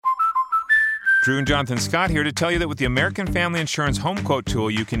Drew and Jonathan Scott here to tell you that with the American Family Insurance Home Quote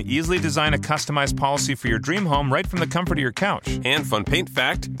tool, you can easily design a customized policy for your dream home right from the comfort of your couch. And fun paint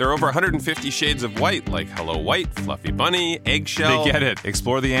fact, there are over 150 shades of white, like Hello White, Fluffy Bunny, Eggshell. They get it.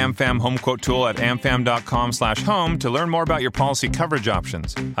 Explore the AmFam Home Quote tool at amfam.com/home to learn more about your policy coverage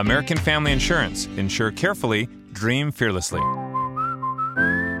options. American Family Insurance. Insure carefully, dream fearlessly.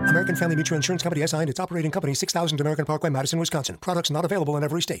 American Family Mutual Insurance Company, SI, and its operating company, 6000 American Parkway, Madison, Wisconsin. Products not available in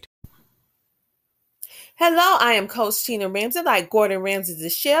every state. Hello, I am Coach Tina Ramsey. Like Gordon Ramsay, the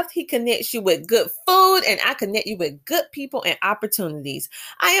chef, he connects you with good food, and I connect you with good people and opportunities.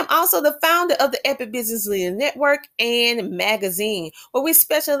 I am also the founder of the Epic Business Leader Network and magazine, where we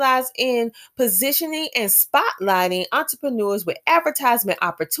specialize in positioning and spotlighting entrepreneurs with advertisement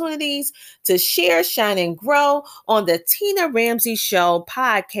opportunities to share, shine, and grow on the Tina Ramsey Show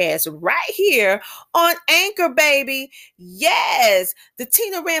podcast right here on Anchor, baby. Yes, the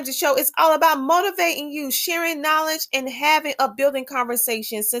Tina Ramsey Show is all about motivating you, sharing knowledge, and having a building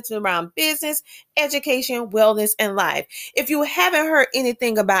conversation centered around business, education, wellness, and life. If you haven't heard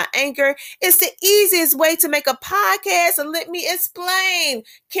anything about Anchor, it's the easiest way to make a podcast. And let me explain.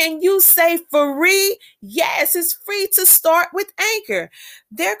 Can you say free? Yes, it's free to start with Anchor.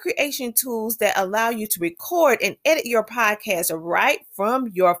 They're creation tools that allow you to record and edit your podcast right from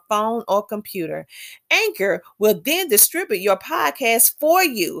your phone or computer. Anchor will then distribute your podcast for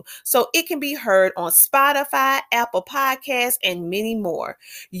you so it can be heard on Spotify, Apple Podcasts, and many more.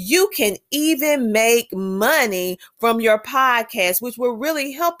 You can even make money from your podcast, which will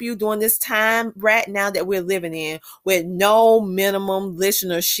really help you during this time right now that we're living in with no minimum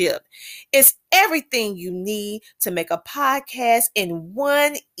listenership. It's everything you need to make a podcast in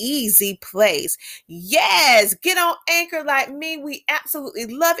one easy place. Yes, get on Anchor like me. We absolutely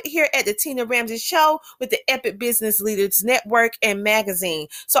love it here at the Tina Ramsey Show with the Epic Business Leaders Network and magazine.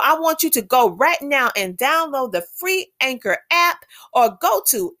 So I want you to go right now and download the free Anchor app or go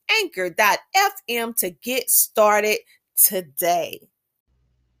to anchor.fm to get started today.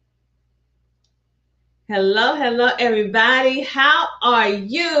 Hello, everybody. How are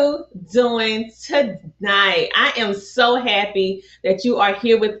you doing tonight? I am so happy that you are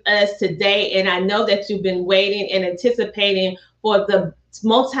here with us today, and I know that you've been waiting and anticipating for the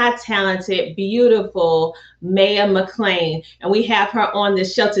multi-talented, beautiful Maya McClean, and we have her on the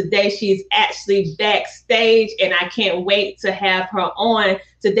show today. She's actually backstage, and I can't wait to have her on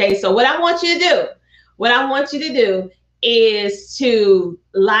today. So what I want you to do is to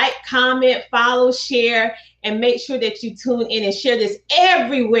like, comment, follow, share, and make sure that you tune in and share this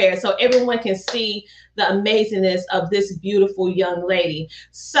everywhere so everyone can see the amazingness of this beautiful young lady.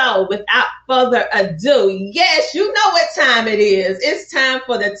 So without further ado, yes, you know what time it is. It's time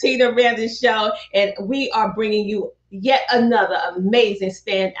for the Tina Ramsey Show, and we are bringing you yet another amazing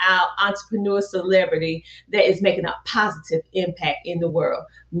standout entrepreneur celebrity that is making a positive impact in the world,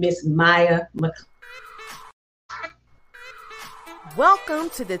 Miss Maya McClean. Welcome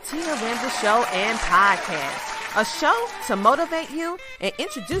to the Tina Ramsey Show and Podcast, a show to motivate you and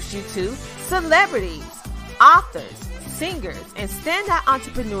introduce you to celebrities, authors, singers, and standout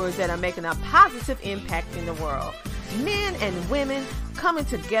entrepreneurs that are making a positive impact in the world. Men and women coming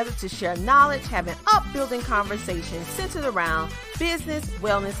together to share knowledge, having upbuilding conversations centered around business,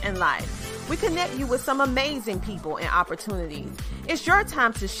 wellness, and life. We connect you with some amazing people and opportunities. It's your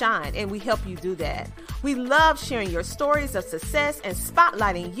time to shine, and we help you do that. We love sharing your stories of success and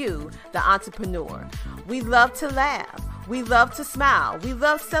spotlighting you, the entrepreneur. We love to laugh. We love to smile. We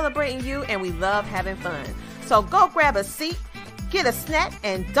love celebrating you, and we love having fun. So go grab a seat, get a snack,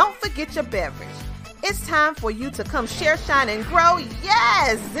 and don't forget your beverage. It's time for you to come share, shine, and grow.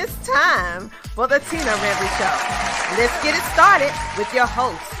 Yes, it's time for the Tina Ramsey Show. Let's get it started with your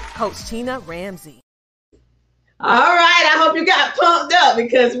host, Coach Tina Ramsey. All right, I hope you got pumped up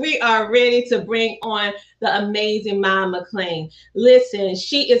because we are ready to bring on the amazing Maya McClean. Listen,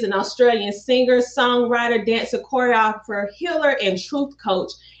 she is an Australian singer, songwriter, dancer, choreographer, healer, and truth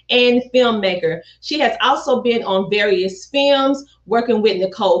coach and filmmaker. She has also been on various films, working with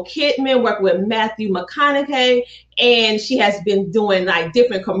Nicole Kidman, working with Matthew McConaughey, and she has been doing like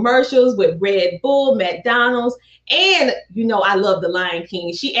different commercials with Red Bull, McDonald's, and you know I love The Lion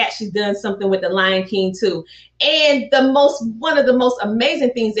King. She actually done something with The Lion King too. And one of the most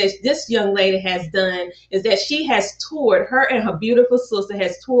amazing things that this young lady has done is that she has toured, her and her beautiful sister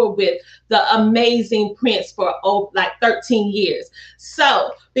has toured with the amazing Prince for like 13 years.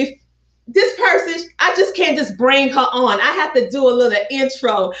 So this person, I just can't just bring her on. I have to do a little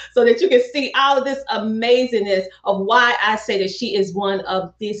intro so that you can see all of this amazingness of why I say that she is one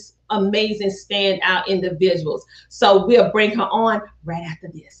of these amazing standout individuals. So we'll bring her on right after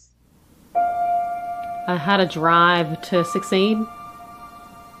this. I had a drive to succeed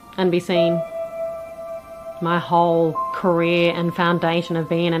and be seen. My whole career and foundation of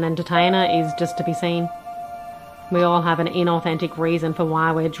being an entertainer is just to be seen. We all have an inauthentic reason for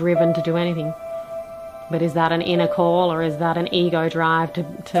why we're driven to do anything. But is that an inner call, or is that an ego drive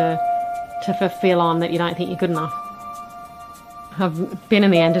to fulfill on that you don't think you're good enough? I've been in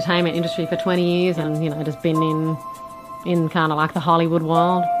the entertainment industry for 20 years and, just been in kind of like the Hollywood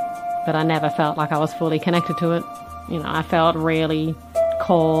world, but I never felt like I was fully connected to it. I felt really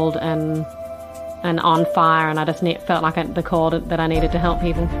called and on fire, and I just felt like the call that I needed to help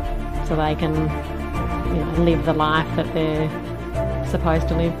people so they can, live the life that they're supposed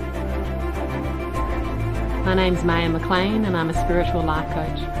to live. My name's Maya McClean and I'm a spiritual life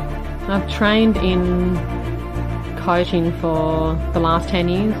coach. I've trained in coaching for the last 10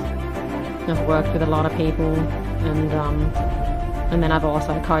 years. I've worked with a lot of people and then I've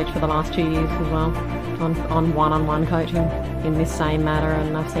also coached for the last 2 years as well on one-on-one coaching in this same matter,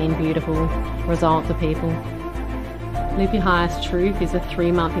 and I've seen beautiful results of people. Live Your Highest Truth is a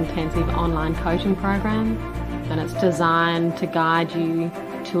 3-month intensive online coaching program, and it's designed to guide you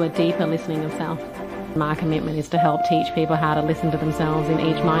to a deeper listening of self. My commitment is to help teach people how to listen to themselves in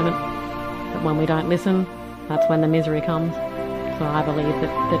each moment. But when we don't listen, that's when the misery comes. So I believe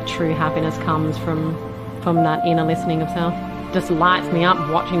that true happiness comes from that inner listening of self. It just lights me up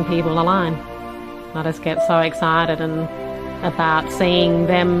watching people align. I just get so excited and about seeing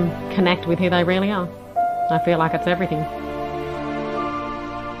them connect with who they really are. I feel like it's everything.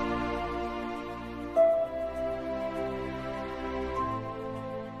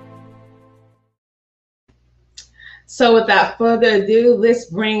 So without further ado, let's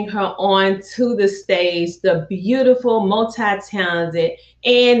bring her on to the stage, the beautiful, multi-talented,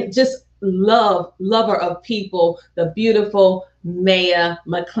 and just lover of people, the beautiful Maya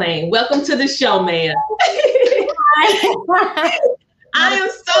McClean. Welcome to the show, Maya. I am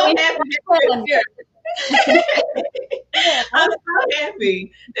so happy that you're here. I'm so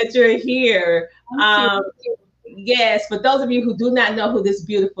happy that you're here. Yes, for those of you who do not know who this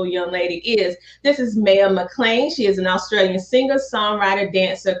beautiful young lady is, this is Maya McClean. She is an Australian singer, songwriter,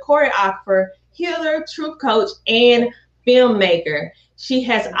 dancer, choreographer, healer, truth coach, and filmmaker. She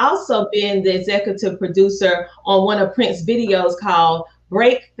has also been the executive producer on one of Prince's videos called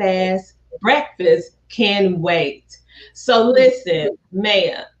Break Fast, Breakfast Can Wait. So listen,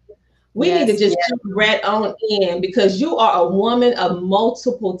 Maya, we need to just jump right on in, because you are a woman of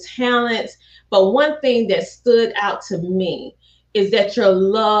multiple talents. But one thing that stood out to me is that your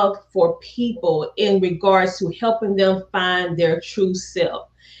love for people in regards to helping them find their true self.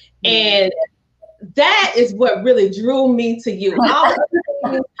 And that is what really drew me to you. All of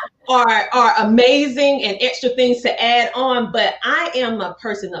things are amazing and extra things to add on, but I am a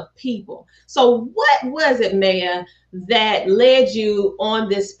person of people. So what was it, Maya, that led you on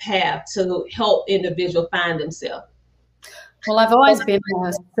this path to help individuals find themselves? Well, I've always been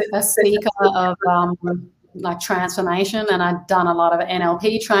a seeker of like transformation, and I've done a lot of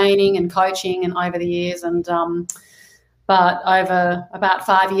NLP training and coaching and over the years. And but over about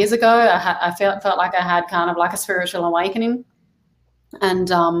 5 years ago, I felt like I had kind of like a spiritual awakening, and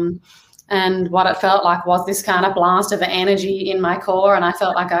what it felt like was this kind of blast of energy in my core, and I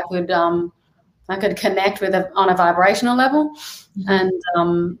felt like I could connect with it on a vibrational level,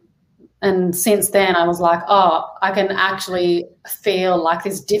 and since then, I was like, oh, I can actually feel like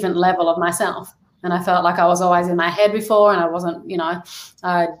this different level of myself. And I felt like I was always in my head before, and I wasn't,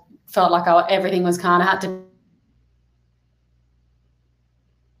 I felt like everything was kind of had to.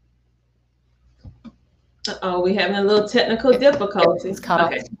 Uh-oh, we're having a little technical difficulties. Cut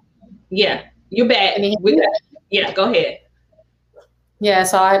off. Yeah, you're back. Yeah, go ahead. Yeah,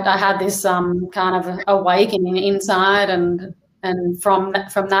 so I had this kind of awakening inside, and from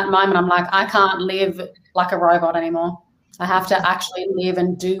that moment, I'm like, I can't live like a robot anymore. I have to actually live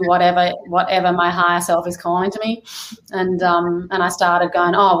and do whatever my higher self is calling to me. And I started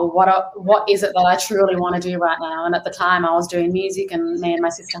going, oh, well, what is it that I truly want to do right now? And at the time, I was doing music, and me and my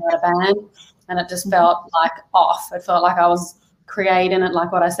sister had a band, and it just felt like off. It felt like I was creating it,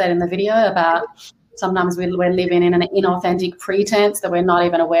 like what I said in the video about sometimes we're living in an inauthentic pretense that we're not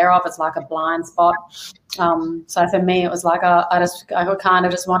even aware of. It's like a blind spot. So for me, it was like I kind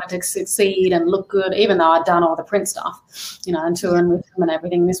of just wanted to succeed and look good, even though I'd done all the print stuff, and touring with them and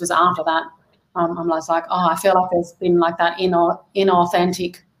everything. This was after that. I'm just like, oh, I feel like there's been like that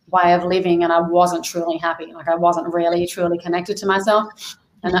inauthentic way of living, and I wasn't truly happy. Like I wasn't really truly connected to myself.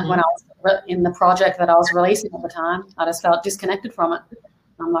 And that when I was in the project that I was releasing at the time, I just felt disconnected from it.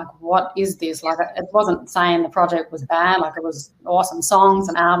 I'm like, what is this? Like, it wasn't saying the project was bad. Like, it was awesome songs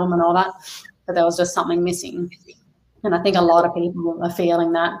and album and all that. but there was just something missing. And I think a lot of people are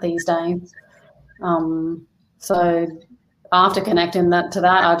feeling that these days. So after connecting to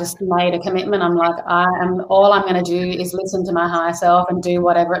that, I just made a commitment. I'm like, all I'm going to do is listen to my higher self and do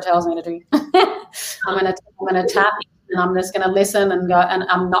whatever it tells me to do. I'm going to tap in, and I'm just going to listen and go, and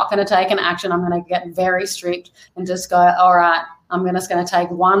I'm not going to take an action. I'm going to get very strict and just go, all right, I'm just going to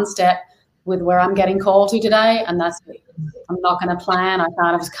take one step with where I'm getting called to today, and that's it. I'm not going to plan. I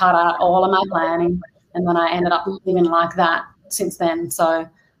kind of just cut out all of my planning, and then I ended up living like that since then. So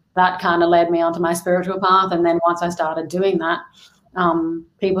that kind of led me onto my spiritual path. And then once I started doing that,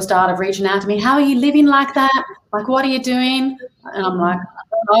 people started reaching out to me. How are you living like that? Like, what are you doing? And I'm like,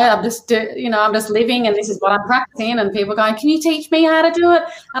 oh, I'm just living, and this is what I'm practicing. And people going, can you teach me how to do it?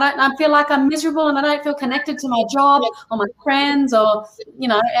 I feel like I'm miserable, and I don't feel connected to my job or my friends or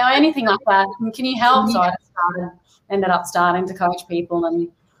anything like that. And can you help? So I ended up starting to coach people, and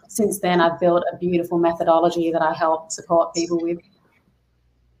since then I've built a beautiful methodology that I help support people with.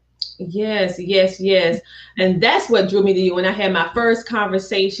 Yes. And that's what drew me to you. When I had my first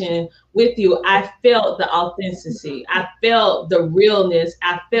conversation with you, I felt the authenticity. I felt the realness.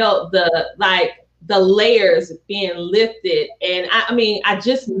 I felt the layers being lifted. And I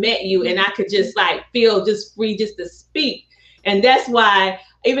just met you, and I could just feel just free just to speak. And that's why,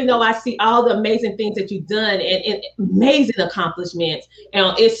 even though I see all the amazing things that you've done and amazing accomplishments,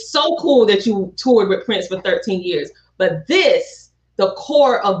 it's so cool that you toured with Prince for 13 years. But the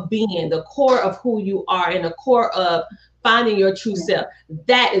core of being, the core of who you are, and the core of finding your true self,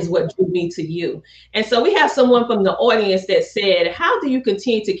 that is what drew me to you. And so we have someone from the audience that said, how do you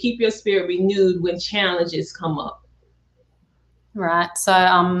continue to keep your spirit renewed when challenges come up? Right.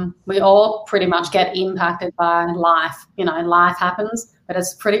 So we all pretty much get impacted by life. Life happens, but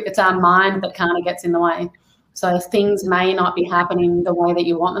it's our mind that kind of gets in the way. So things may not be happening the way that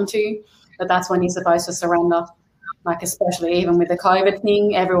you want them to, but that's when you're supposed to surrender. Like, especially even with the COVID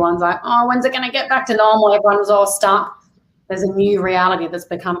thing, everyone's like, oh, when's it going to get back to normal? Everyone's all stuck. There's a new reality that's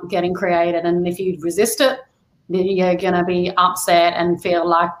getting created. And if you resist it, then you're going to be upset and feel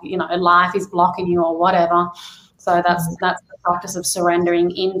like, life is blocking you or whatever. So that's the practice of surrendering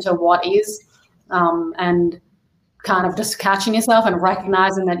into what is, and kind of just catching yourself and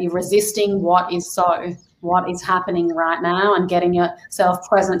recognizing that you're resisting what is happening right now, and getting yourself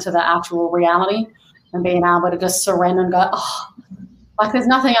present to the actual reality. And being able to just surrender and go, oh, like there's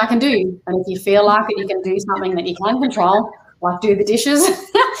nothing I can do. And if you feel like it, you can do something that you can control, like do the dishes.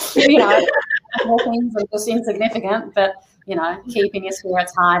 More things are just insignificant, but keeping your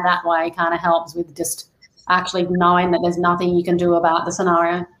spirits high that way kind of helps with just actually knowing that there's nothing you can do about the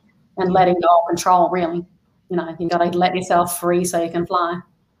scenario, and letting go of control. Really, you've got to let yourself free so you can fly.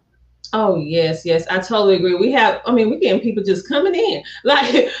 Oh, yes. I totally agree. We're getting people just coming in.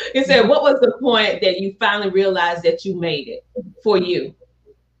 Like you said, what was the point that you finally realized that you made it for you?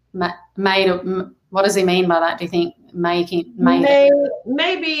 What does he mean by that? Do you think made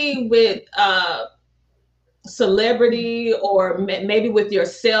maybe with celebrity, or maybe with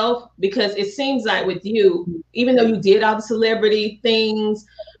yourself? Because it seems like with you, even though you did all the celebrity things,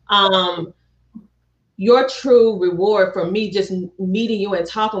 your true reward for me just meeting you and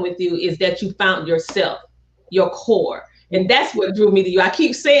talking with you is that you found yourself, your core. And that's what drew me to you. I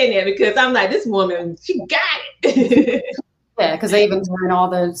keep saying that because I'm like, this woman, she got it. Yeah, because even during all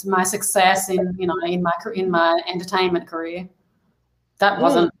my success in my entertainment career, that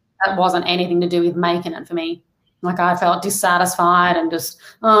wasn't anything to do with making it for me. Like, I felt dissatisfied and just,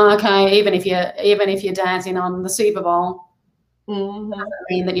 okay, even if you're dancing on the Super Bowl, doesn't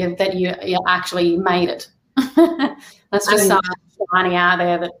mean that you actually made it. That's just something shiny out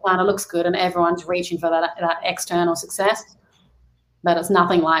there that kind of looks good, and everyone's reaching for that external success. But it's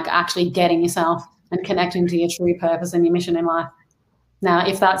nothing like actually getting yourself and connecting to your true purpose and your mission in life. Now,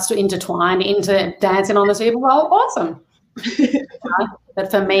 if that's intertwined into dancing on the Super Bowl, awesome.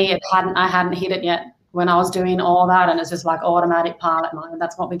 But for me, I hadn't hit it yet when I was doing all that, and it's just like automatic pilot mode.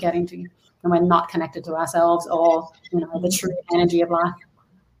 That's what we get into. And we're not connected to ourselves or, the true energy of life.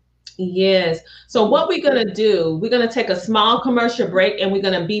 Yes. So what we're going to do, we're going to take a small commercial break, and we're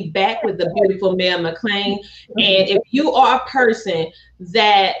going to be back with the beautiful Maya McClean. And if you are a person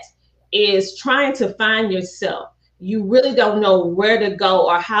that is trying to find yourself, you really don't know where to go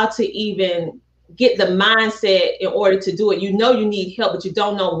or how to even get the mindset in order to do it. You need help, but you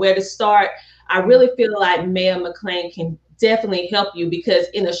don't know where to start. I really feel like Maya McClean can definitely help you, because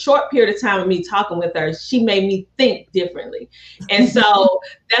in a short period of time of me talking with her, she made me think differently. And so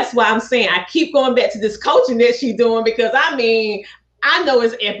that's why I'm saying I keep going back to this coaching that she's doing, because I know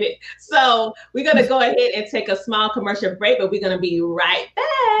it's epic. So we're going to go ahead and take a small commercial break, but we're going to be right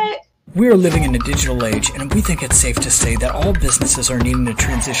back. We are living in a digital age, and we think it's safe to say that all businesses are needing to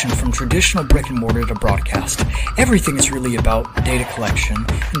transition from traditional brick and mortar to broadcast. Everything is really about data collection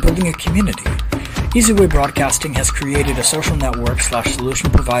and building a community. EasyWay Broadcasting has created a social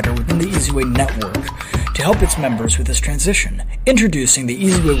network/solution provider within the EasyWay network to help its members with this transition. Introducing the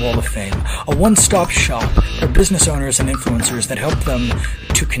EasyWay Wall of Fame, a one-stop shop for business owners and influencers that help them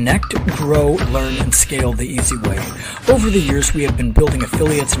to connect, grow, learn, and scale the easy way. Over the years, we have been building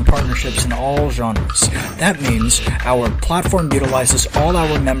affiliates and partnerships in all genres. That means our platform utilizes all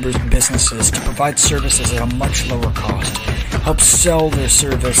our members' businesses to provide services at a much lower cost, help sell their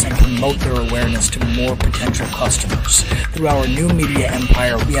service and promote their awareness to more potential customers. Through our new media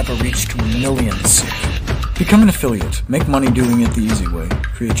empire, we have a reach to millions. Become an affiliate. Make money doing it the easy way.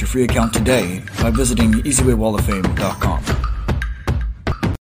 Create your free account today by visiting easywaywalloffame.com.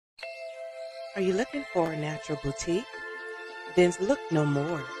 Are you looking for a natural boutique? Then look no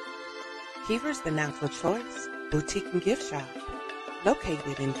more. Keever's the Natural Choice Boutique and Gift Shop,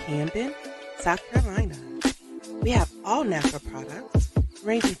 located in Camden, South Carolina. We have all natural products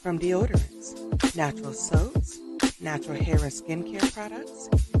ranging from deodorants, natural soaps, natural hair and skincare products,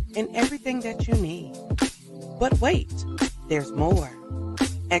 and everything that you need. But wait, there's more.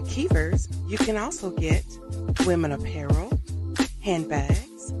 At Keever's, you can also get women apparel,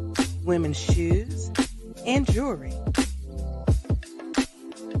 handbags, women's shoes, and jewelry.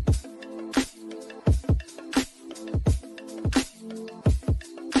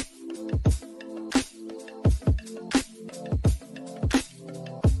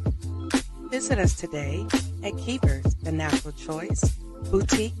 Visit us today at Keever's, the Natural Choice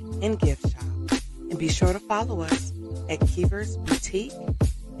Boutique and Gift Shop. And be sure to follow us at Keever's Boutique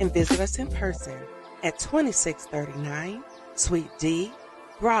and visit us in person at 2639 Suite D,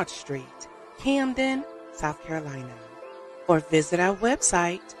 Broad Street, Camden, South Carolina. Or visit our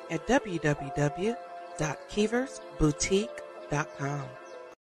website at www.keeversboutique.com.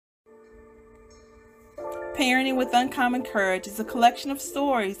 Parenting with Uncommon Courage is a collection of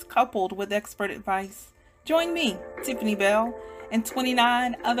stories coupled with expert advice. Join me, Tiffany Bell, and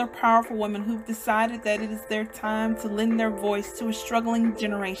 29 other powerful women who've decided that it is their time to lend their voice to a struggling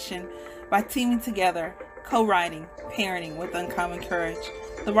generation by teaming together, co-writing Parenting with Uncommon Courage.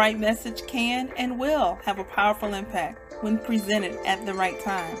 The right message can and will have a powerful impact when presented at the right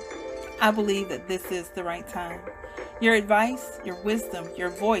time. I believe that this is the right time. Your advice, your wisdom, your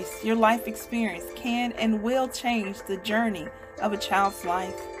voice, your life experience can and will change the journey of a child's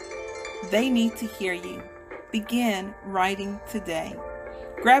life. They need to hear you. Begin writing today.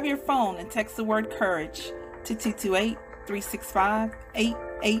 Grab your phone and text the word courage to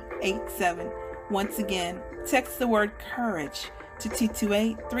 228-365-8887. Once again, text the word courage to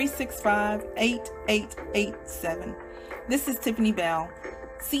 228-365-8887. This is Tiffany Bell,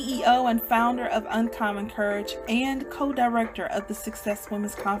 CEO and founder of Uncommon Courage and co-director of the Success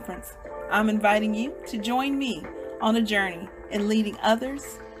Women's Conference. I'm inviting you to join me on a journey in leading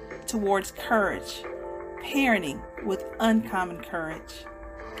others towards courage, parenting with uncommon courage.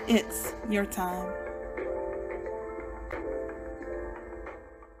 It's your time.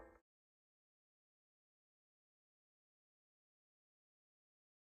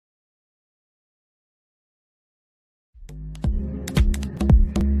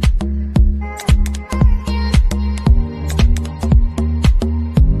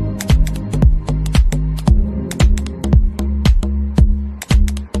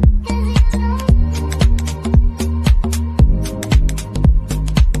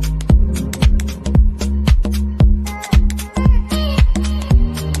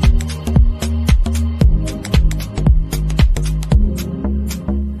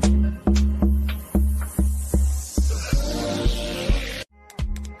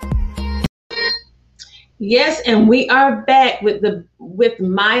 Yes, and we are back with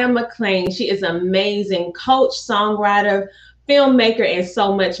Maya McClean. She is an amazing coach, songwriter, filmmaker, and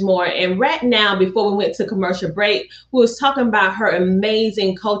so much more. And right now, before we went to commercial break, we was talking about her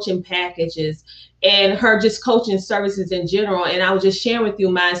amazing coaching packages and her just coaching services in general. And I was just sharing with you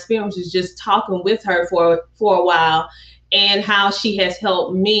my experiences just talking with her for a while and how she has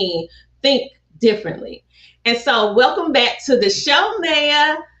helped me think differently. And so welcome back to the show,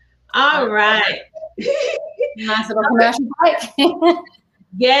 Maya. All right. Nice little commercial break.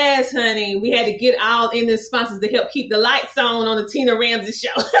 Yes, honey. We had to get all in the sponsors to help keep the lights on the Tina Ramsey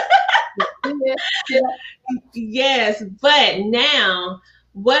show. Yes, but now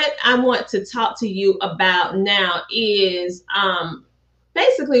what I want to talk to you about now is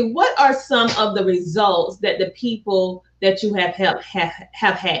basically what are some of the results that the people that you have helped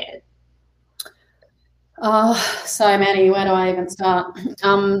have had? Oh, so many. Where do I even start? I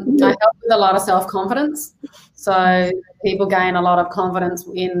help with a lot of self-confidence. So people gain a lot of confidence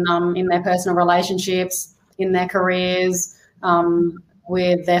in their personal relationships, in their careers,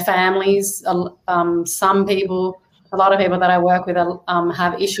 with their families. Some people, a lot of people that I work with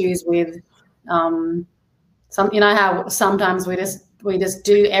have issues with some. You know how sometimes we just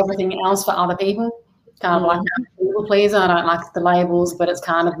do everything else for other people. Kind of like a people pleaser. I don't like the labels, but it's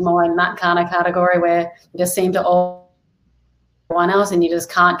kind of more in that kind of category where you just seem to all everyone else and you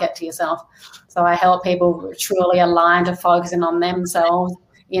just can't get to yourself. So I help people truly align to focusing on themselves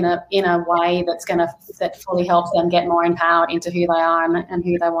in a way that fully helps them get more empowered into who they are and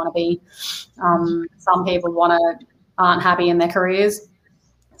who they want to be. Some people aren't happy in their careers.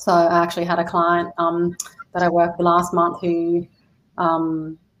 So I actually had a client that I worked with last month who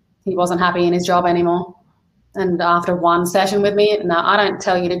he wasn't happy in his job anymore. And after one session with me, now I don't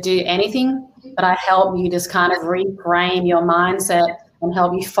tell you to do anything, but I help you just kind of reframe your mindset and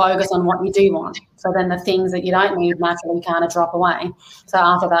help you focus on what you do want. So then the things that you don't need naturally kind of drop away. So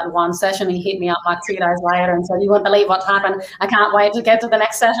after that one session, he hit me up like 2 days later and said, "You won't believe what's happened. I can't wait to get to the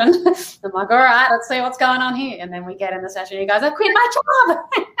next session." I'm like, "All right, let's see what's going on here." And then we get in the session. He goes, "I quit my job."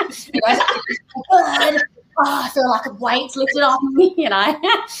 He goes, "Good. Oh, I feel like a weight's lifted off me,"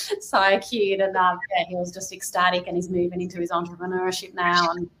 So cute. And he was just ecstatic, and he's moving into his entrepreneurship now,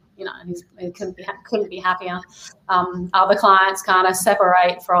 and he couldn't be happier. Other clients kind of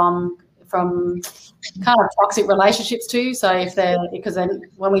separate from kind of toxic relationships too. So because then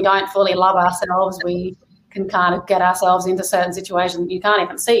when we don't fully love ourselves, we can kind of get ourselves into certain situations you can't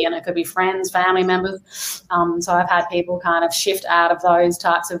even see, and it could be friends, family members. So I've had people kind of shift out of those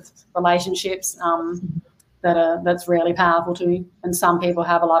types of relationships. That's really powerful too. And some people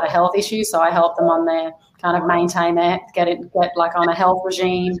have a lot of health issues, so I help them on their kind of maintain their get like on a health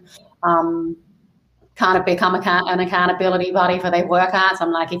regime, kind of become an accountability buddy for their workouts.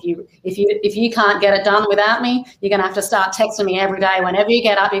 I'm like, if you can't get it done without me, you're gonna have to start texting me every day. Whenever you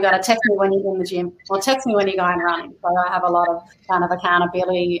get up, you got to text me when you're in the gym, or text me when you're going running. So I have a lot of kind of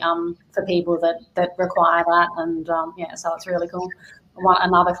accountability for people that require that, and so it's really cool.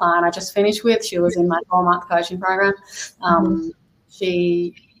 Another client I just finished with, she was in my 4-month coaching program.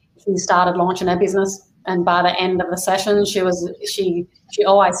 She started launching her business, and by the end of the session, she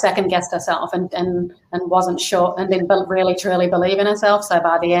always second guessed herself and wasn't sure, and didn't really truly believe in herself. So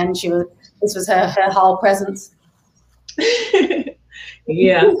by the end, this was her whole presence.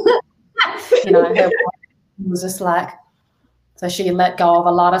 Yeah. Her was just like, so she let go of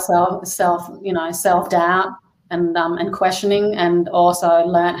a lot of self-doubt and questioning, and also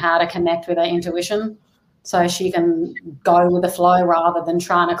learn how to connect with her intuition, so she can go with the flow rather than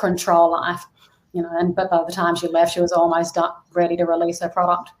trying to control life. But by the time she left, she was almost ready to release her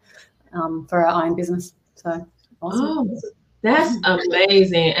product for her own business. So awesome. Oh, that's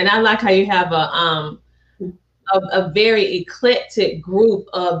amazing. And I like how you have a very eclectic group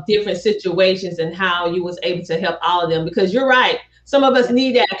of different situations and how you was able to help all of them, because you're right. Some of us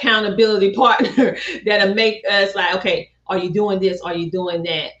need that accountability partner that'll make us like, okay, are you doing this? Are you doing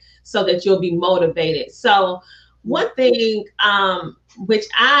that? So that you'll be motivated. So one thing which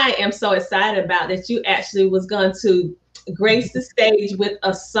I am so excited about, that you actually was going to grace the stage with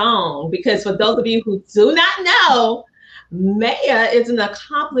a song, because for those of you who do not know, Maya is an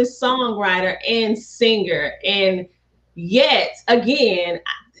accomplished songwriter and singer. And yet again,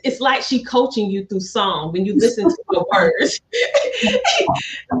 it's like she coaching you through song when you listen to the words.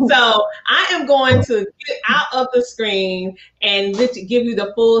 So I am going to get out of the screen and give you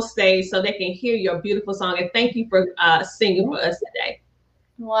the full stage so they can hear your beautiful song. And thank you for singing for us today.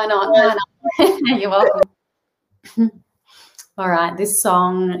 Why not? You're welcome. All right, this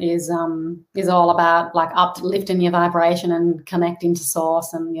song is all about like uplifting your vibration and connecting to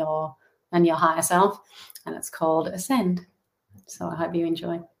source and your higher self, and it's called Ascend. So I hope you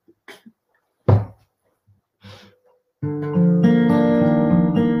enjoy.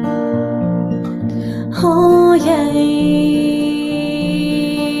 Oh yeah.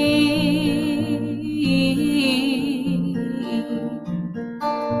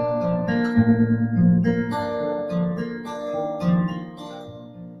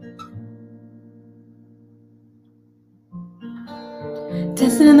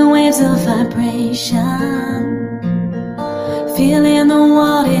 Dancing in the waves of vibration, feeling the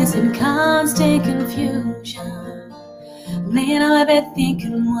world is in constant confusion. Laying on my bed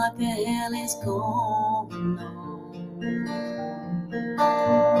thinking, what the hell is going on?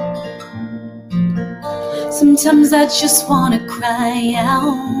 Sometimes I just want to cry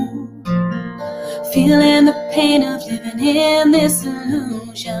out, feeling the pain of living in this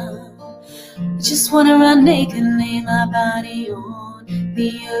illusion. Just wanna run naked and lay my body on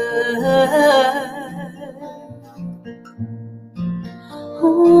the earth.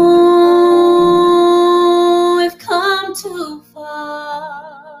 Oh, we've come too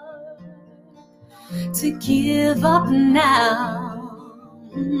far to give up now.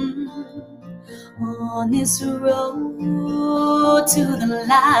 On this road to the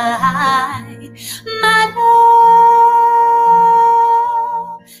light, my love,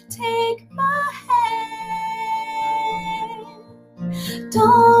 take my hand,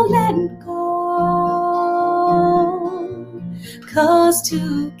 don't let go, 'cause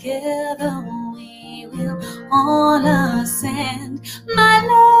together we will all ascend, my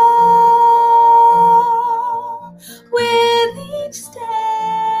love, with each step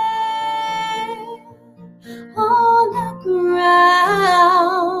on the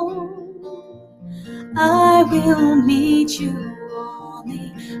ground. I will meet you on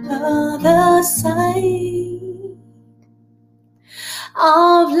the other side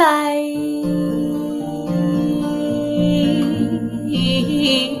of life.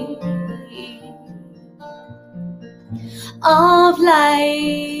 Of life.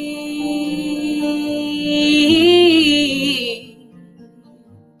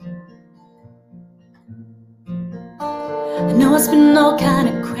 I know it's been all kind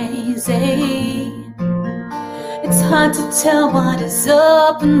of crazy. It's hard to tell what is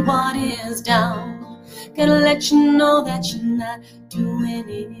up and what is down. Gotta let you know that you're not doing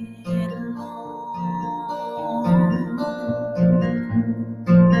it alone.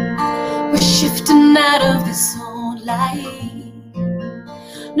 We're shifting out of this old life.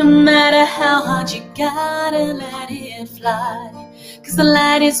 No matter how hard you gotta let it fly. 'Cause the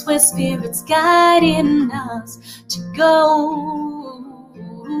light is where spirit's guiding us to go.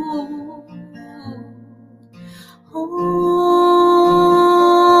 Oh,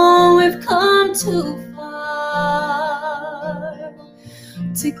 we've come too far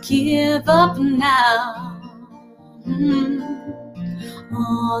to give up now.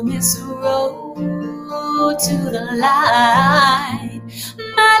 On this road to the light,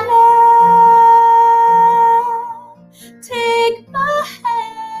 my love, take my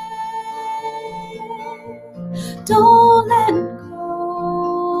hand, don't let go,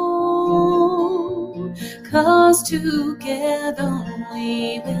 'cause together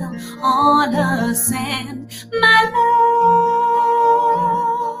we will all ascend, my love,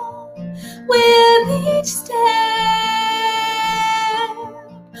 with each step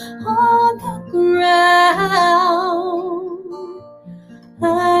on the ground.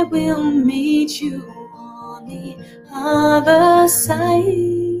 I will meet you on the other side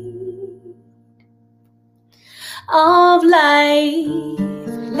of life.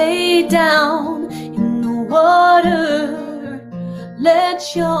 Lay down in the water,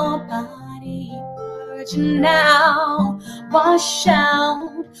 let your body burgeon now. Wash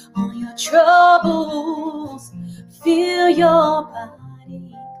out all your troubles, feel your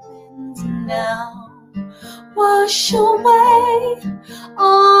body cleansing now. Wash away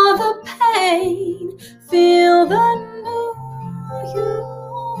all the pain, feel the new you.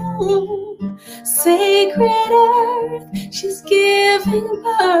 Sacred earth, she's giving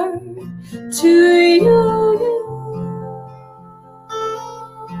birth to you.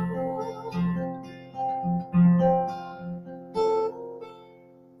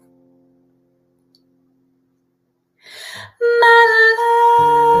 My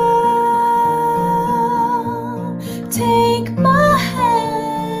love, take my hand,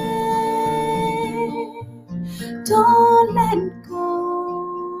 don't let go,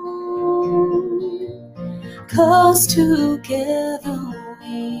 'cause together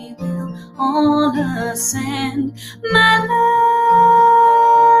we will all ascend, my love,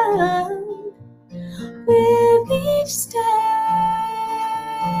 with each step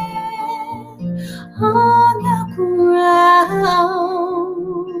on the ground.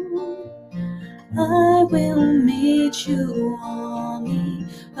 I will meet you on the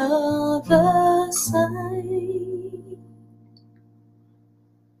other side.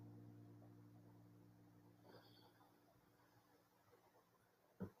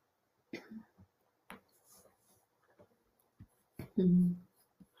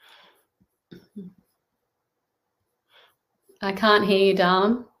 I can't hear you,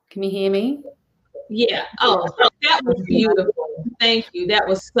 darling. Can you hear me? Yeah. Oh, that was beautiful. Thank you. That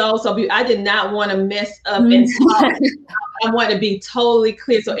was so beautiful. I did not want to mess up and talk. I want to be totally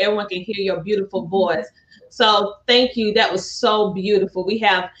clear so everyone can hear your beautiful voice. So thank you. That was so beautiful. We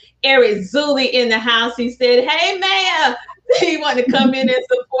have Eric Zuli in the house. He said, "Hey, Maya." He wanted to come in and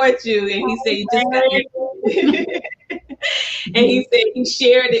support you. And he said, "You just got And he said he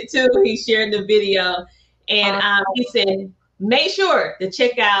shared it too. He shared the video. And he said, make sure to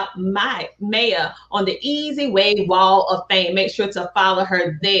check out Maya on the Easy Way Wall of Fame. Make sure to follow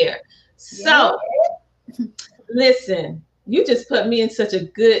her there. So, listen, you just put me in such a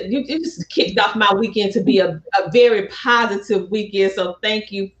good, you just kicked off my weekend to be a very positive weekend. So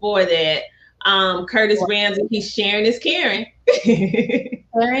thank you for that. Curtis Ramsey, he's sharing his caring.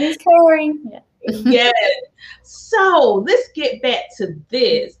 Sharing is caring. Yeah. Yes. So let's get back to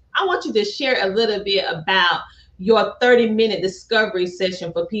this. I want you to share a little bit about your 30-minute discovery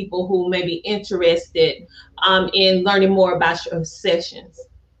session for people who may be interested in learning more about your sessions.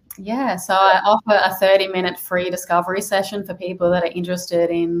 Yeah, so I offer a 30-minute free discovery session for people that are interested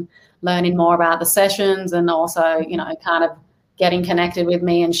in learning more about the sessions and also, you know, kind of getting connected with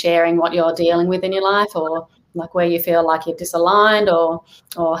me and sharing what you're dealing with in your life, or like where you feel like you're disaligned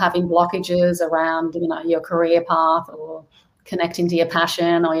or having blockages around, you know, your career path or connecting to your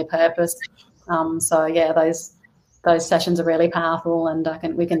passion or your purpose. So yeah, those sessions are really powerful, and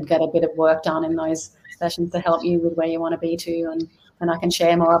we can get a bit of work done in those sessions to help you with where you want to be to, and I can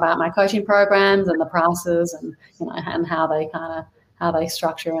share more about my coaching programs and the prices and, you know, and how they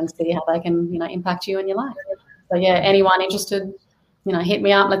structure and see how they can, you know, impact you in your life. So yeah, anyone interested, you know, hit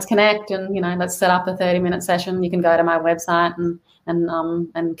me up, let's connect, and, you know, let's set up a 30-minute session. You can go to my website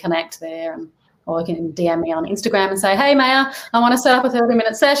and connect there, or you can DM me on Instagram and say, hey, Maya, I want to set up a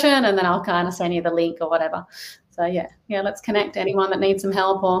 30-minute session, and then I'll kind of send you the link or whatever. So yeah, let's connect. Anyone that needs some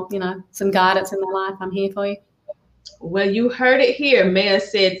help or, you know, some guidance in their life, I'm here for you. Well, you heard it here. Maya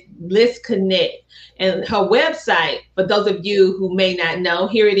said, let's connect. And her website, for those of you who may not know,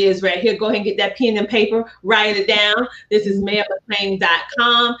 here it is right here. Go ahead and get that pen and paper, write it down. This is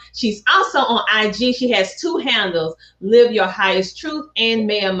MayaMcClean.com. She's also on IG. She has 2 handles, Live Your Highest Truth and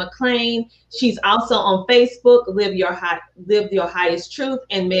Maya McClean. She's also on Facebook, Live Your Highest Truth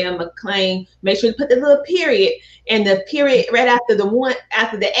and Maya McClean. Make sure to put the little period and the period right after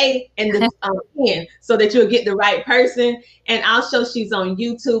the A and the N, so that you'll get the right person. And also she's on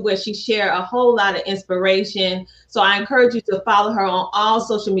YouTube, where she shares a whole lot of inspiration. So I encourage you to follow her on all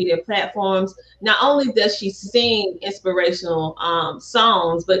social media platforms. Not only does she sing inspirational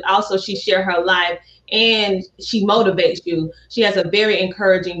songs, but also she shares her life and she motivates you. She has a very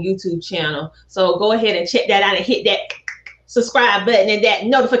encouraging YouTube channel. So go ahead and check that out and hit that subscribe button and that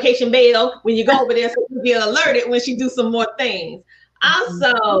notification bell when you go over there, so you'll be alerted when she do some more things.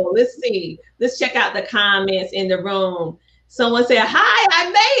 Also, let's see. Let's check out the comments in the room. Someone said, hi, I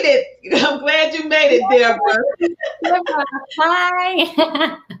made it. I'm glad you made it, Deborah.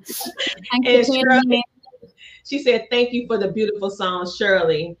 Hi. And Shirley, she said, thank you for the beautiful song,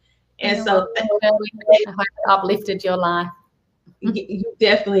 Shirley. And so I hope it uplifted your life. You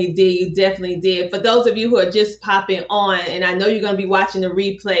definitely did. You definitely did. For those of you who are just popping on, and I know you're going to be watching the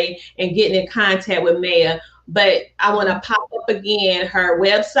replay and getting in contact with Maya, but I want to pop up again her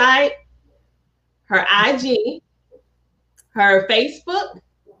website, her IG, her Facebook,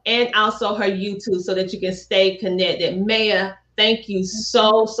 and also her YouTube, so that you can stay connected. Maya, thank you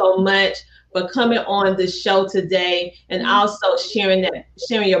so much for coming on the show today, and also sharing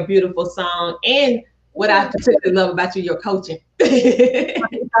your beautiful song. And what I particularly love about you, your coaching. And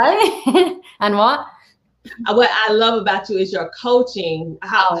what I love about you is your coaching,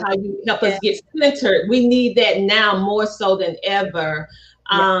 how you help us get centered. We need that now more so than ever,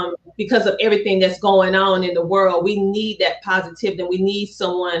 because of everything that's going on in the world. We need that positivity, and we need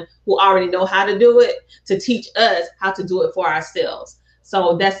someone who already know how to do it to teach us how to do it for ourselves.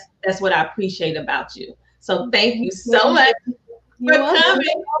 So that's what I appreciate about you. So thank you so much for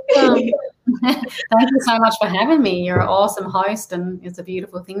coming. Thank you so much for having me. You're an awesome host, and it's a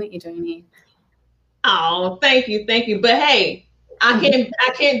beautiful thing that you're doing here. Oh, thank you. But hey, I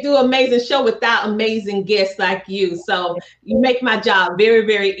can't do an amazing show without amazing guests like you. So you make my job very,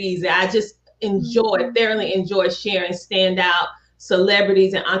 very easy. I just thoroughly enjoy sharing standout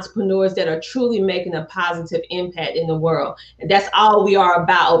celebrities and entrepreneurs that are truly making a positive impact in the world. And that's all we are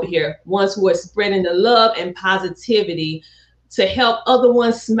about over here. Ones who are spreading the love and positivity to help other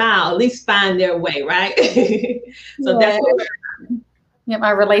ones smile, at least find their way, right? So that's what we're. Yep,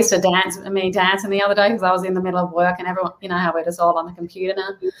 I released a dance dancing the other day because I was in the middle of work, and everyone, you know how we're just all on the computer now.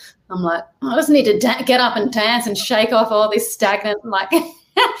 I'm like, I just need to get up and dance and shake off all this stagnant, like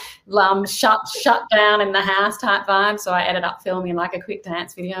shut down in the house type vibe. So I ended up filming like a quick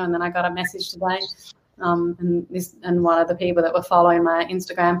dance video, and then I got a message today. And one of the people that were following my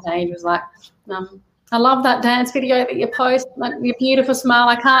Instagram page was like, I love that dance video that you post, like your beautiful smile.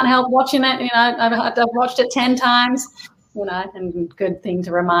 I can't help watching it. You know, I've watched it 10 times. you know, and good thing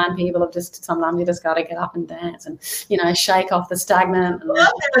to remind people of just sometimes you just got to get up and dance and, you know, shake off the stagnant.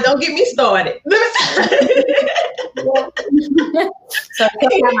 And, don't get me started. So check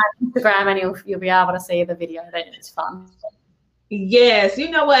out my Instagram and you'll be able to see the video. That it's fun. Yes, you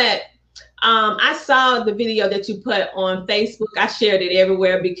know what? I saw the video that you put on Facebook. I shared it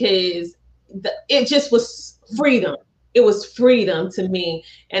everywhere because it just was freedom. It was freedom to me.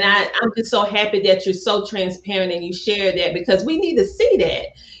 And I'm just so happy that you're so transparent and you share that, because we need to see that,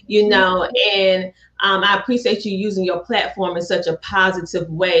 you know, and I appreciate you using your platform in such a positive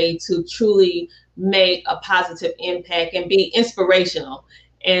way to truly make a positive impact and be inspirational,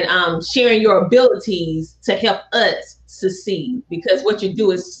 and sharing your abilities to help us succeed, because what you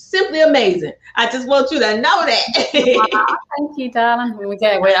do is simply amazing. I just want you to know that. Thank you, darling. We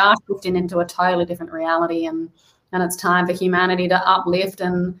are shifting into a totally different reality, and it's time for humanity to uplift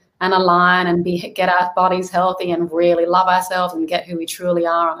and align and get our bodies healthy and really love ourselves and get who we truly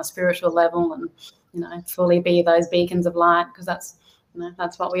are on a spiritual level, and, you know, fully be those beacons of light, because that's, you know,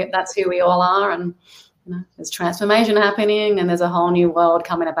 that's who we all are. And, you know, there's transformation happening and there's a whole new world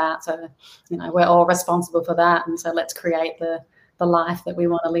coming about. So, you know, we're all responsible for that. And so let's create the life that we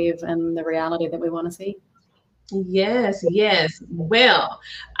want to live and the reality that we want to see. Yes. Well,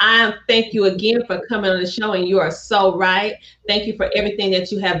 I thank you again for coming on the show, and you are so right. Thank you for everything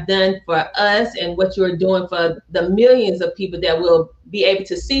that you have done for us and what you are doing for the millions of people that will be able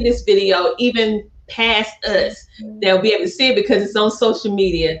to see this video, even past us. They'll be able to see it because it's on social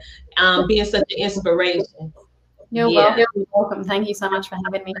media, being such an inspiration. You're welcome. Thank you so much for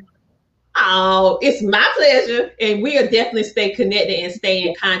having me. Oh, it's my pleasure. And we'll definitely stay connected and stay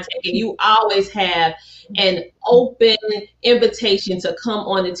in contact. And you always have an open invitation to come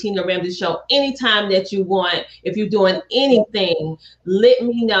on the Tina Ramsay Show anytime that you want. If you're doing anything, let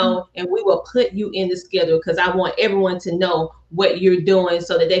me know and we will put you in the schedule, because I want everyone to know what you're doing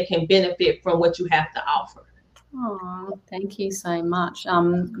so that they can benefit from what you have to offer. Oh, thank you so much.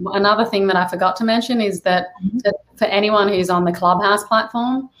 Another thing that I forgot to mention is that for anyone who's on the Clubhouse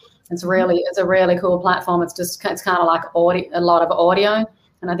platform, it's a really cool platform. It's kind of like a lot of audio,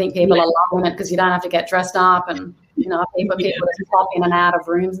 and I think people are loving it because you don't have to get dressed up, and, you know, people just pop in and out of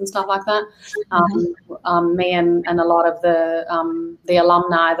rooms and stuff like that. Me and a lot of the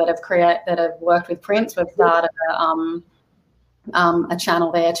alumni that have worked with Prince, we've started a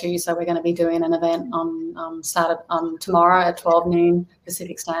channel there too. So we're going to be doing an event on tomorrow at 12 noon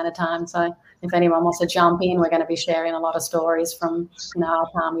Pacific Standard Time. So if anyone wants to jump in, we're going to be sharing a lot of stories from, you know, our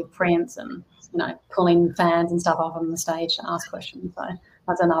time with Prince, and, you know, pulling fans and stuff off on the stage to ask questions. So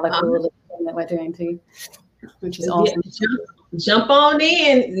that's another cool thing that we're doing too, which is awesome. Jump on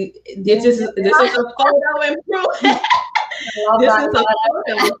in. This is a photo and proof. This is a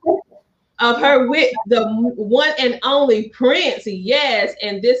photo of her with the one and only Prince. Yes,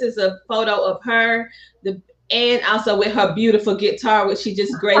 and this is a photo of her, and also with her beautiful guitar, which she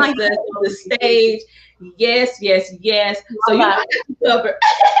just graced us on the stage. Yes. So you have to cover.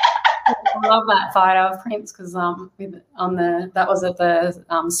 I love that photo of Prince, because that was at the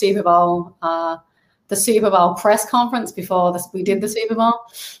Super Bowl, the Super Bowl press conference before we did the Super Bowl,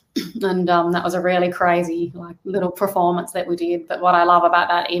 and that was a really crazy little performance that we did. But what I love about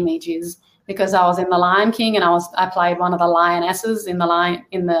that image is, because I was in The Lion King and I played one of the lionesses in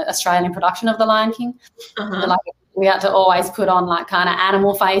the Australian production of The Lion King. And, we had to always put on kind of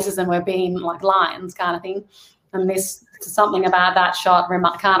animal faces, and we're being like lions kind of thing. And this something about that shot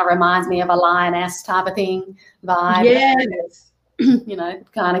kind of reminds me of a lioness type of thing vibe. Yes. You know,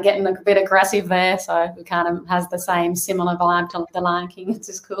 kind of getting a bit aggressive there. So it kind of has the similar vibe to The Lion King. It's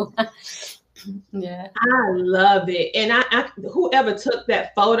just cool. Yeah, I love it. And I whoever took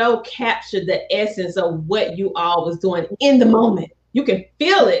that photo captured the essence of what you all was doing in the moment. You can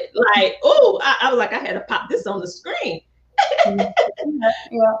feel it. Like, I was like, I had to pop this on the screen.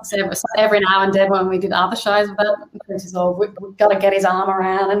 So every now and then when we did other shows with that, we've got to get his arm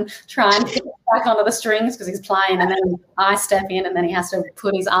around and try and get back onto the strings because he's playing, and then I step in and then he has to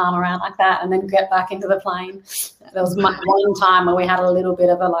put his arm around like that and then get back into the plane. There was one time where we had a little bit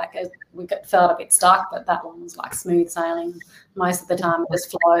of we felt a bit stuck, but that one was like smooth sailing. Most of the time it just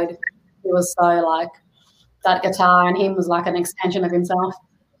flowed. It was so that guitar and him was like an extension of himself.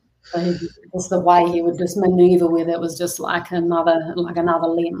 So just the way he would just maneuver with it was just like another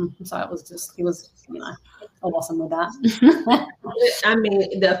limb. So he was awesome with that. I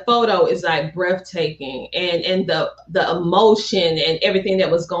mean, the photo is like breathtaking, and the emotion and everything that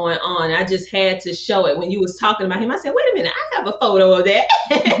was going on. I just had to show it when you was talking about him. I said, wait a minute, I have a photo of that.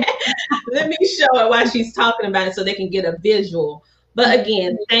 Let me show it while she's talking about it so they can get a visual. But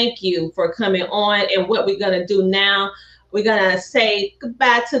again, thank you for coming on. And what we're going to do now, We're going to say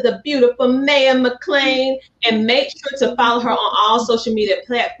goodbye to the beautiful Maya McClean, and make sure to follow her on all social media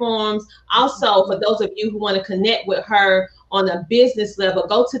platforms. Also, for those of you who want to connect with her on a business level,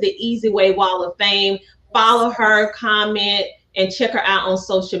 go to the Easy Way Wall of Fame, follow her, comment, and check her out on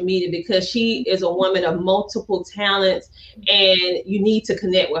social media, because she is a woman of multiple talents, and you need to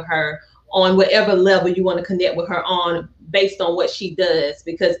connect with her on whatever level you want to connect with her on, based on what she does,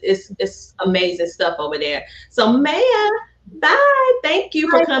 because it's amazing stuff over there. So Maya, bye. Thank you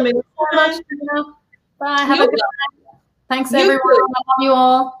for coming. Bye. Have a good night. Thanks everyone. I love you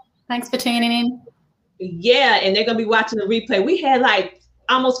all. Thanks for tuning in. Yeah, and they're gonna be watching the replay. We had like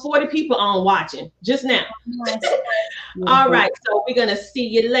almost 40 people on watching just now. Nice. All right, so we're gonna see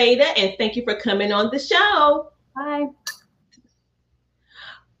you later, and thank you for coming on the show. Bye.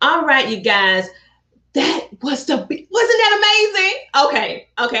 All right, you guys, that was wasn't that amazing? Okay,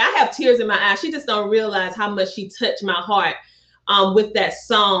 I have tears in my eyes. She just don't realize how much she touched my heart with that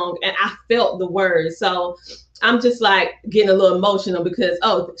song, and I felt the words. So I'm just like getting a little emotional, because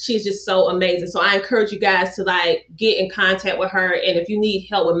she's just so amazing. So I encourage you guys to like get in contact with her, and if you need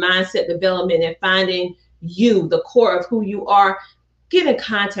help with mindset development and finding you, the core of who you are, get in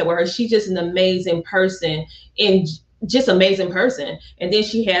contact with her. She's just an amazing person, and just amazing person. And then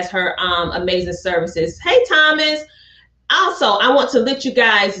she has her amazing services. Hey, Thomas. Also, I want to let you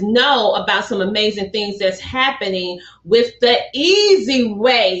guys know about some amazing things that's happening with the Easy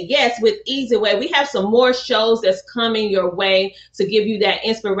Way. Yes, with Easy Way. We have some more shows that's coming your way to give you that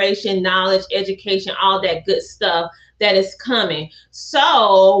inspiration, knowledge, education, all that good stuff that is coming.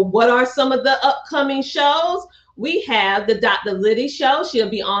 So what are some of the upcoming shows? We have the Dr. Liddy Show. She'll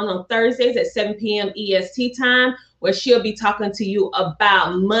be on Thursdays at 7 p.m. EST time, where she'll be talking to you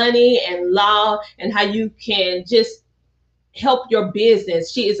about money and law and how you can just help your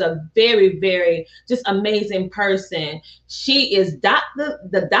business. She is a very, very just amazing person. She is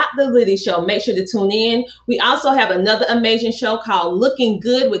the Dr. Liddy Show. Make sure to tune in. We also have another amazing show called Looking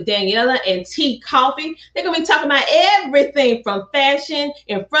Good with Daniela and Tea Coffee. They're going to be talking about everything from fashion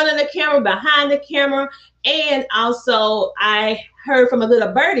in front of the camera, behind the camera. And also I heard from a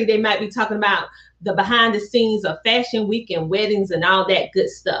little birdie, they might be talking about the behind the scenes of Fashion Week and weddings and all that good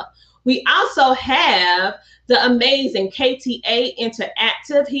stuff. We also have the amazing KTA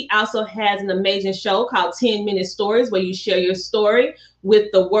Interactive. He also has an amazing show called 10-Minute Stories, where you share your story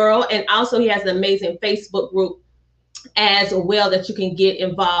with the world. And also he has an amazing Facebook group as well that you can get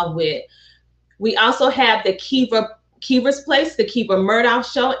involved with. We also have the Kiva's Place, the Kiva Murdoch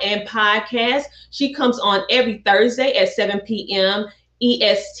Show and podcast. She comes on every Thursday at 7 p.m.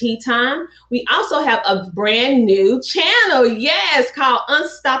 EST time. We also have a brand new channel, yes, called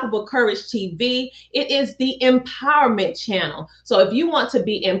Unstoppable Courage TV. It is the empowerment channel. So if you want to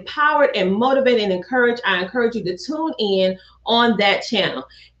be empowered and motivated and encouraged, I encourage you to tune in on that channel.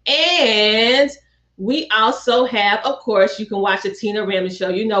 And we also have, of course, you can watch the Tina Ramsey Show.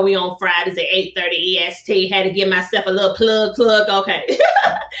 You know, we on Fridays at 8:30 EST. Had to give myself a little plug. Okay.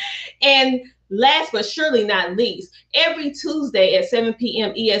 And last but surely not least, every Tuesday at 7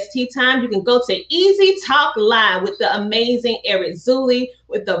 p.m. EST time, you can go to Easy Talk Live with the amazing Eric Zuli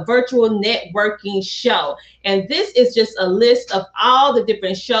with the virtual networking show. And this is just a list of all the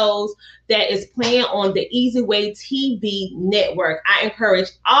different shows that is playing on the Easy Way TV network. I encourage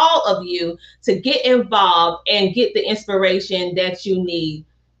all of you to get involved and get the inspiration that you need.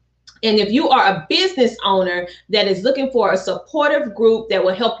 And if you are a business owner that is looking for a supportive group that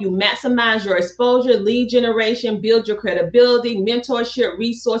will help you maximize your exposure, lead generation, build your credibility, mentorship,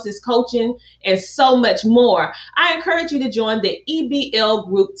 resources, coaching, and so much more, I encourage you to join the EBL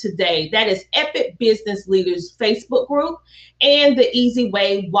group today. That is Epic Business Leaders Facebook group and the Easy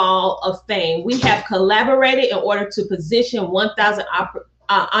Way Wall of Fame. We have collaborated in order to position 1,000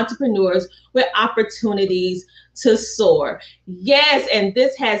 entrepreneurs with opportunities to soar. Yes, and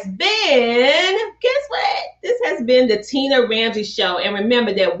this has been, guess what? This has been the Tina Ramsey Show. And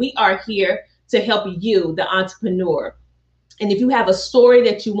remember that we are here to help you, the entrepreneur. And if you have a story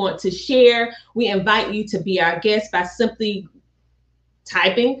that you want to share, we invite you to be our guest by simply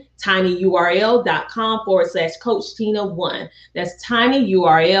typing tinyurl.com/CoachTina1. That's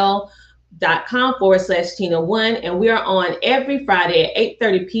tinyurl.com/Tina1. And we are on every Friday at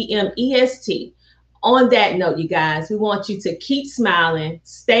 8:30 p.m. EST. On that note, you guys, we want you to keep smiling,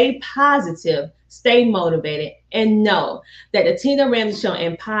 stay positive, stay motivated, and know that the Tina Ramsey Show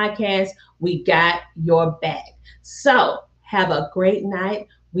and podcast, we got your back. So have a great night.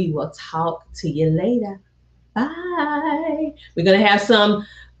 We will talk to you later. Bye. We're going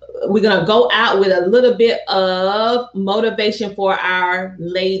to go out with a little bit of motivation for our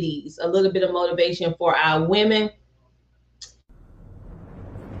ladies, a little bit of motivation for our women.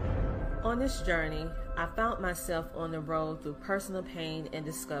 On this journey, I found myself on the road through personal pain and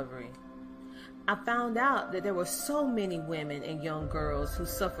discovery. I found out that there were so many women and young girls who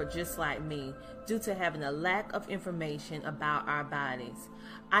suffered just like me due to having a lack of information about our bodies.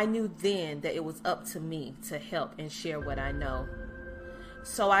 I knew then that it was up to me to help and share what I know.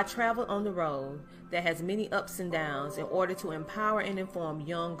 So I traveled on the road that has many ups and downs in order to empower and inform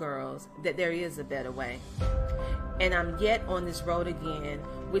young girls that there is a better way. And I'm yet on this road again,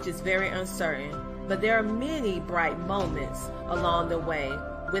 which is very uncertain, but there are many bright moments along the way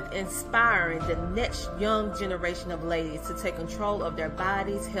with inspiring the next young generation of ladies to take control of their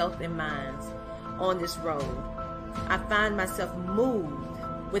bodies, health, and minds. On this road, I find myself moved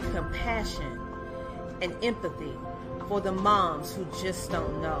with compassion and empathy for the moms who just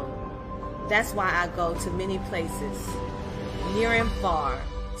don't know. That's why I go to many places, near and far,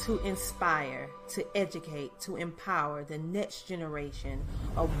 to inspire, to educate, to empower the next generation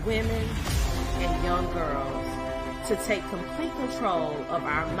of women and young girls to take complete control of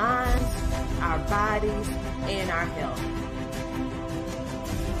our minds, our bodies, and our health.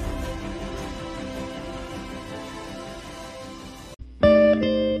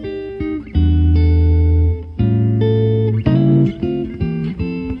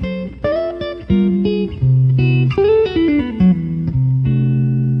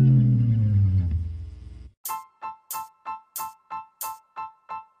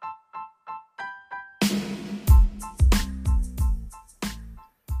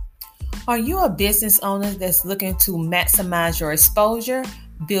 Are you a business owner that's looking to maximize your exposure,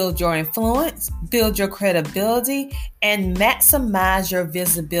 build your influence, build your credibility, and maximize your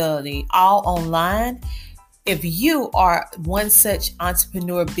visibility all online? If you are one such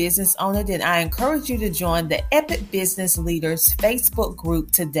entrepreneur business owner, then I encourage you to join the Epic Business Leaders Facebook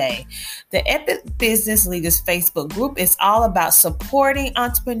group today. The Epic Business Leaders Facebook group is all about supporting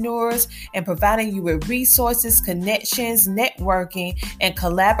entrepreneurs and providing you with resources, connections, networking, and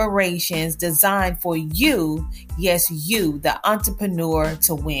collaborations designed for you, yes, you, the entrepreneur,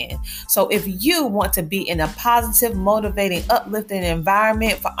 to win. So if you want to be in a positive, motivating, uplifting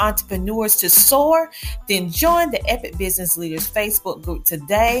environment for entrepreneurs to soar, then join the Epic Business Leaders Facebook group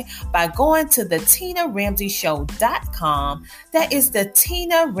today by going to the TinaRamseyShow.com. That is the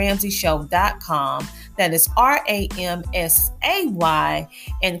TinaRamseyShow.com. That is RAMSAY,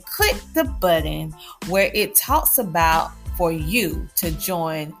 and click the button where it talks about for you to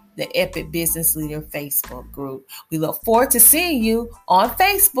join the Epic Business Leader Facebook group. We look forward to seeing you on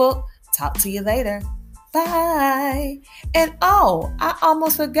Facebook. Talk to you later. Bye. And I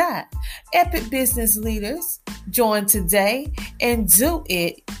almost forgot. Epic Business Leaders, join today and do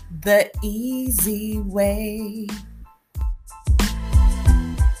it the easy way.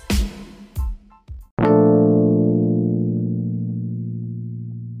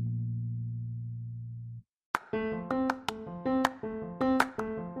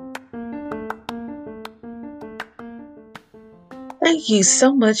 Thank you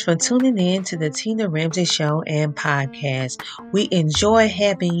so much for tuning in to the Tina Ramsey Show and podcast. We enjoy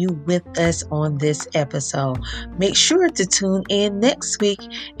having you with us on this episode. Make sure to tune in next week,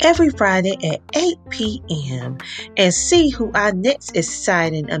 every Friday at 8 p.m. and see who our next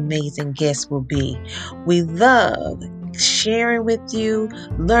exciting, amazing guest will be. We love sharing with you,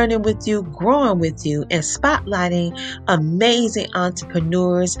 learning with you, growing with you, and spotlighting amazing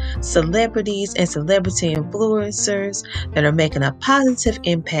entrepreneurs, celebrities, and celebrity influencers that are making a positive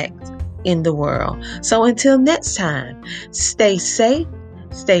impact in the world. So until next time, stay safe,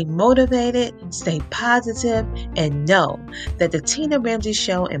 stay motivated, stay positive, and know that the Tina Ramsey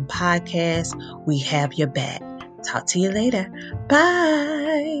Show and podcast, we have your back. Talk to you later.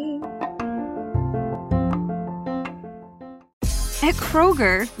 Bye. At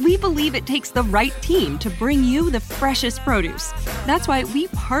Kroger, we believe it takes the right team to bring you the freshest produce. That's why we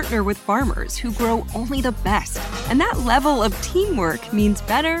partner with farmers who grow only the best. And that level of teamwork means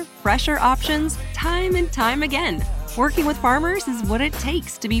better, fresher options time and time again. Working with farmers is what it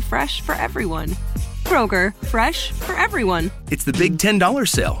takes to be fresh for everyone. Kroger, fresh for everyone. It's the big $10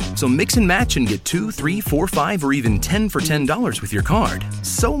 sale, so mix and match and get 2, 3, 4, 5, or even 10 for $10 with your card.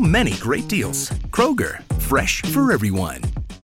 So many great deals. Kroger, fresh for everyone.